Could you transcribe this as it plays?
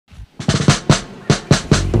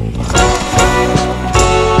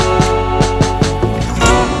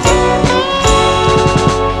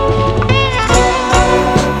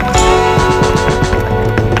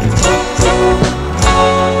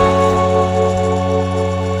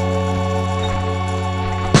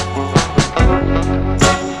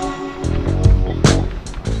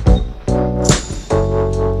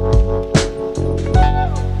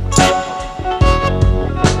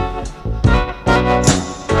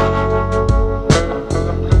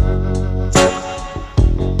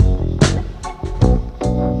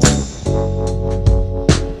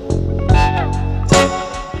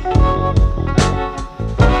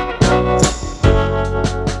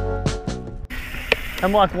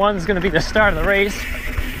Hemlock 1 is going to be the start of the race.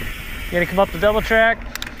 You're going to come up the double track,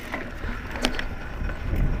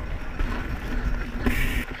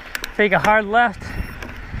 take a hard left,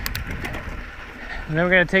 and then we're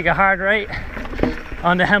going to take a hard right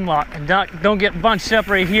on the Hemlock. And don't get bunched up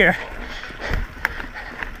right here.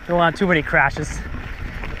 Don't want too many crashes.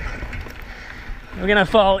 We're going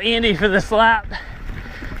to follow Andy for this lap,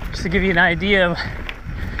 just to give you an idea of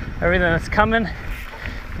everything that's coming.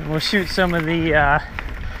 And we'll shoot some of the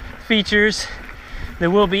features. There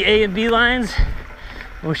will be A and B lines.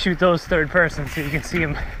 We'll shoot those third person so you can see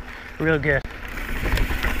them real good.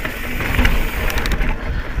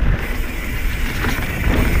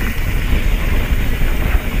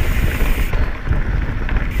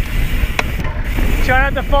 Try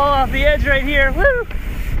not to fall off the edge right here. Woo!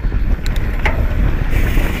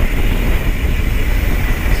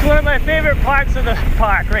 It's one of my favorite parts of the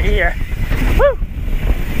park right here. Woo!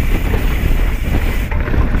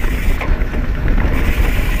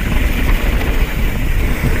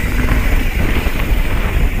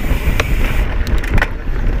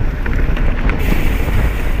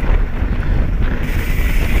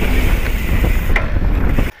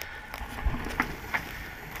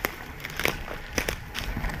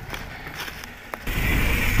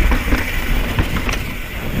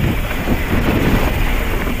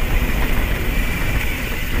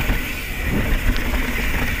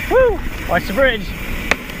 Watch the bridge.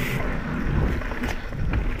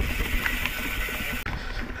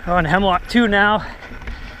 We're on Hemlock 2 now,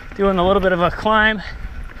 doing a little bit of a climb.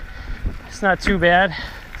 It's not too bad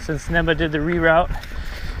since Nemba did the reroute.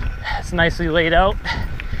 It's nicely laid out.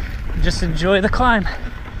 Just enjoy the climb.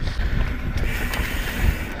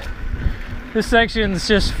 This section is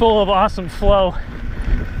just full of awesome flow.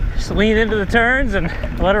 Just lean into the turns and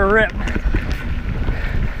let her rip.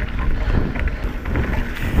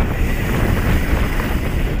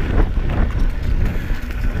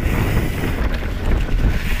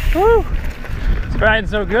 Woo! It's riding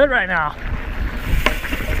so good right now.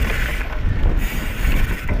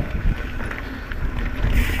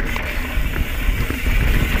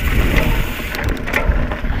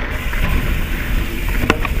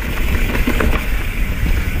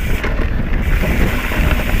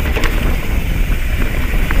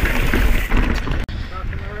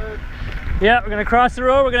 Yeah, we're gonna cross the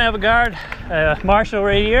road. We're gonna have a guard, marshal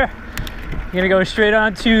right here. We're gonna go straight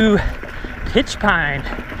on to Pitch Pine,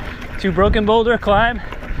 to Broken Boulder climb,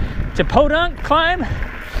 to Podunk climb,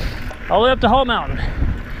 all the way up to Hall Mountain.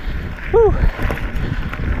 Whew.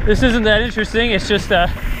 This isn't that interesting. It's just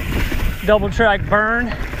a double track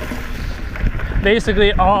burn,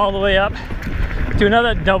 basically all the way up to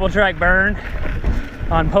another double track burn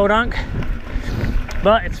on Podunk.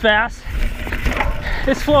 But it's fast.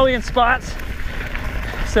 It's flowy in spots.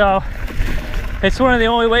 So it's one of the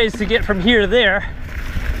only ways to get from here to there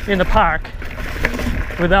in the park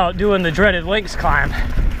without doing the dreaded links climb.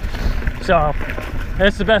 So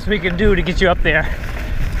that's the best we can do to get you up there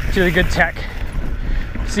to the good tech.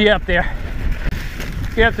 See you up there.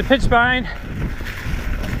 Get up to Pitch Pine.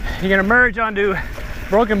 You're gonna merge onto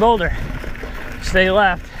Broken Boulder. Stay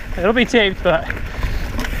left. It'll be taped, but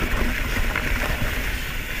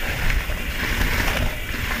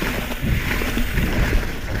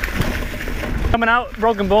coming out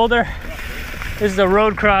Broken Boulder. This is a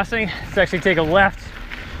road crossing. Let's actually take a left.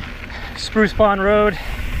 Spruce Pond Road.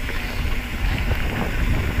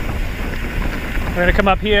 We're gonna come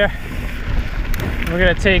up here. We're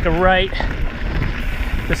gonna take a right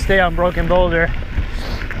to stay on Broken Boulder.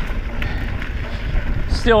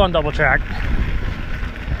 Still on double track.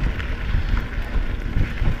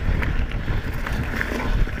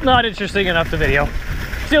 Not interesting enough to video.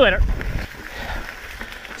 See you later.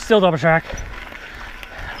 Still double track.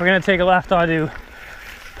 We're gonna take a left onto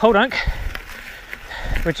Podunk,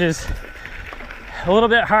 which is a little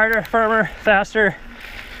bit harder, firmer, faster,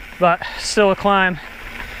 but still a climb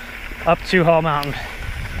up to Hall Mountain.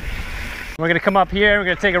 We're gonna come up here, we're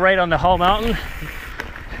gonna take a right on the Hall Mountain,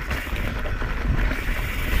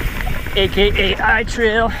 AKA I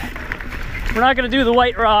Trail. We're not gonna do the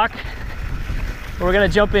White Rock. We're gonna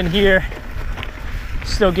jump in here,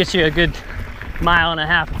 still get you a good 1.5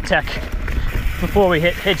 miles of tech before we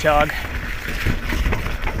hit Hedgehog.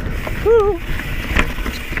 Woo.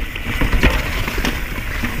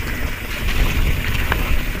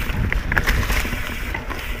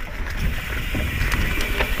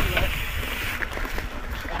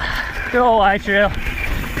 Good old I Trail.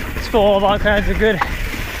 It's full of all kinds of good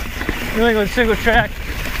New England single track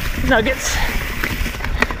nuggets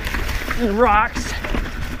and rocks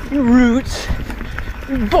and roots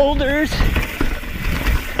and boulders.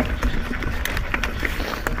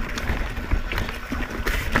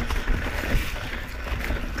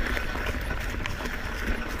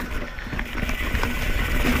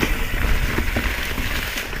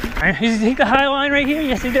 Does he take the high line right here?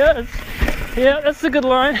 Yes, he does. Yeah, that's a good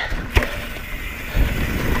line.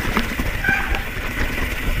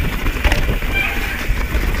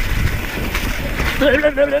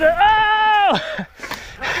 Oh!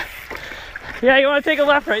 Yeah, you want to take a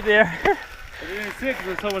left right there. I didn't even see it because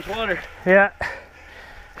there's so much water. Yeah.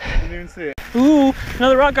 I didn't even see it. Ooh,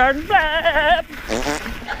 another rock garden. Blah!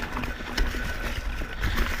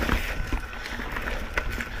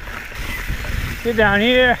 Get down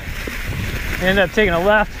here. End up taking a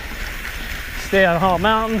left. Stay on Hall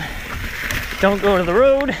Mountain. Don't go to the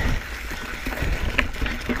road.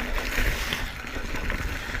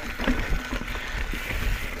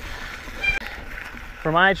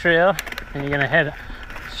 For my trail, and you're gonna head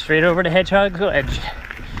straight over to Hedgehog Ledge.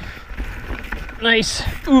 Nice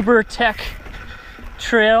uber tech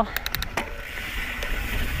trail.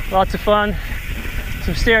 Lots of fun.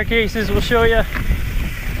 Some staircases we'll show you.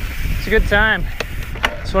 It's a good time.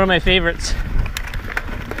 It's one of my favorites.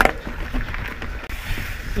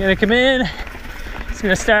 You're gonna come in. It's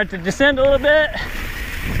gonna start to descend a little bit.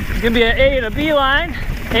 It's gonna be an A and a B line.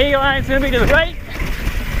 A line's gonna be to the right.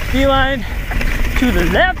 B line to the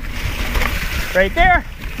left, right there,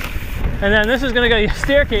 and then this is gonna go a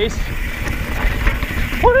staircase.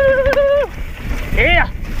 Woo!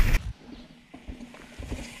 Yeah!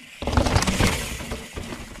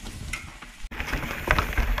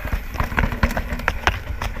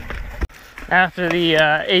 After the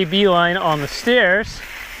AB line on the stairs,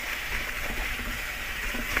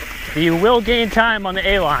 you will gain time on the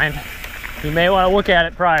A line. You may want to look at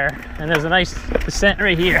it prior, and there's a nice descent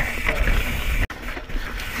right here.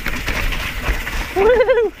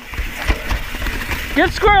 Woo! Get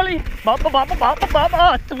squirrely! Bop, bop, bop, bop, bop, bop.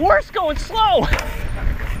 Oh, it's the worst going slow!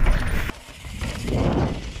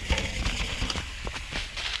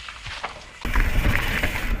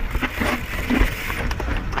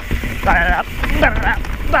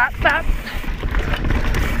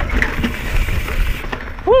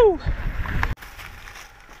 Woo!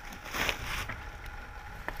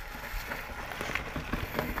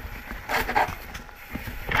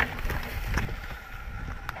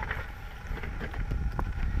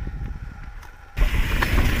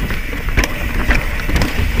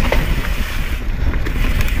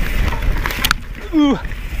 Ooh.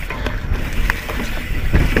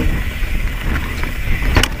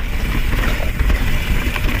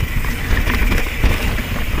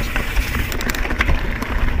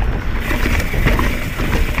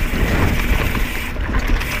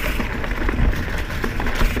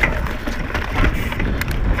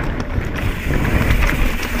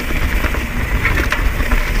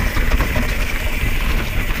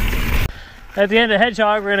 At the end of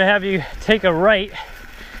Hedgehog, we're going to have you take a right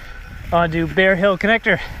onto Bear Hill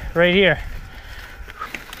Connector right here.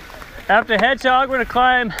 After Hedgehog, we're going to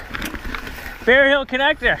climb Bear Hill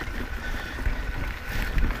Connector.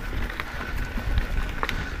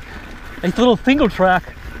 Nice little single track.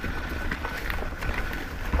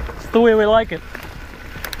 It's the way we like it.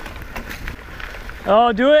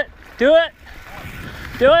 Oh, do it, do it,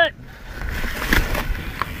 do it.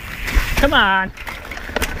 Come on.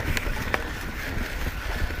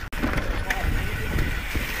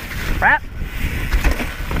 Crap.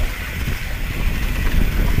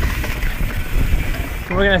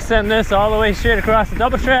 We're gonna send this all the way straight across the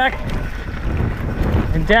double track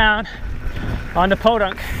and down onto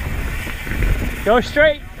Podunk. Go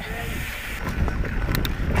straight.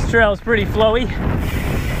 This trail is pretty flowy,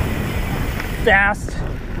 fast,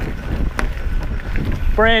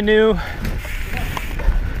 brand new.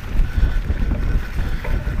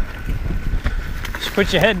 Just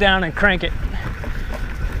put your head down and crank it.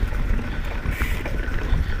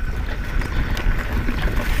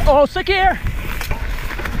 Oh, sick here!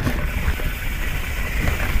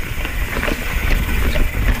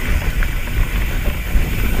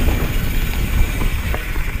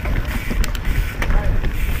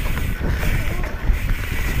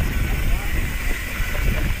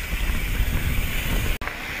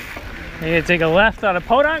 You're gonna take a left out of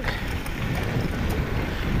Podunk.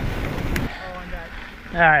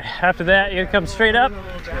 Alright, after that, you're gonna come straight up.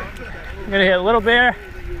 You're gonna hit Little Bear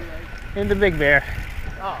into Big Bear.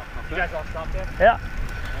 Oh, you guys all stopped there? Yeah.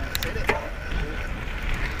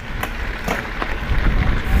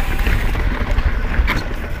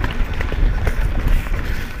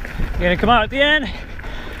 You're gonna come out at the end,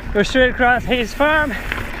 go straight across Hayes Farm.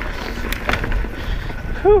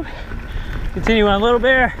 Whew. Continue on Little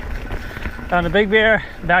Bear, down to Big Bear,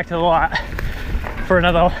 back to the lot for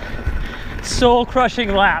another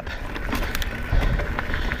soul-crushing lap.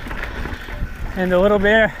 And the Little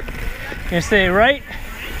Bear, you're gonna stay right.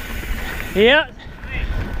 Yep.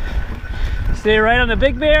 Stay right on the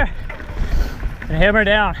big bear and hammer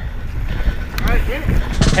down. All right, get it.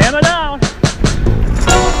 Hammer down.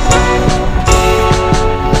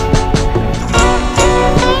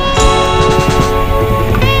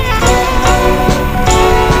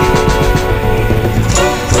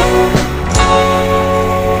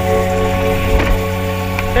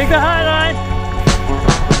 Take the high line.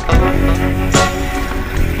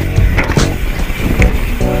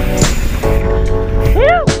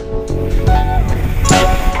 Whew.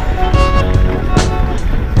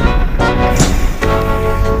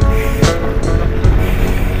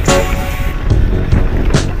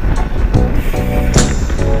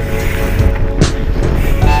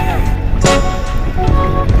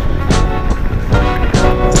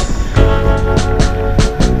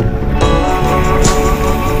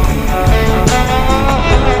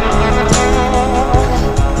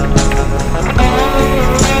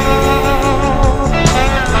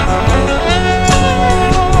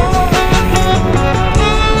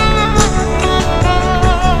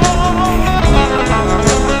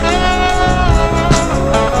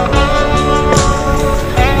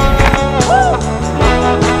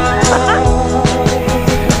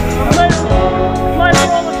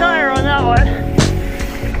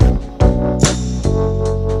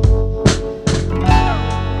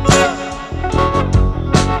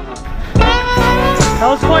 That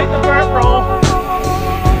was quite the burp roll.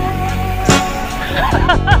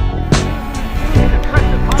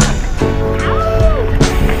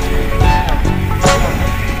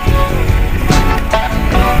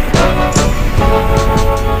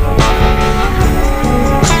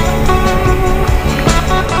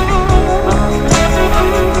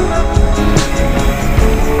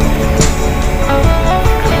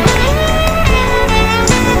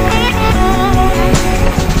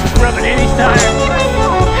 Rubbing Andy's tire.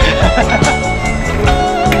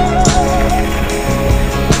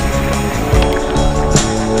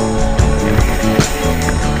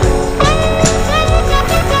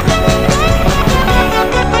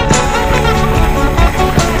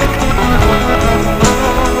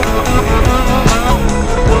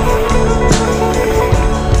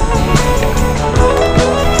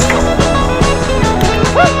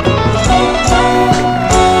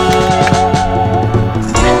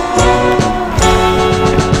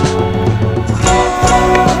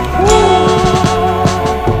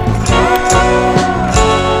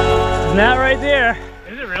 That right there.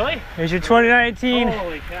 Is it really? Here's your 2019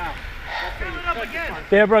 Holy cow.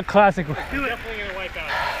 Bear Brook Classic Definitely gonna wipe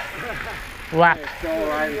out. lap. So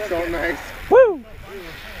riding so nice. Woo!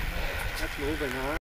 That's moving, huh?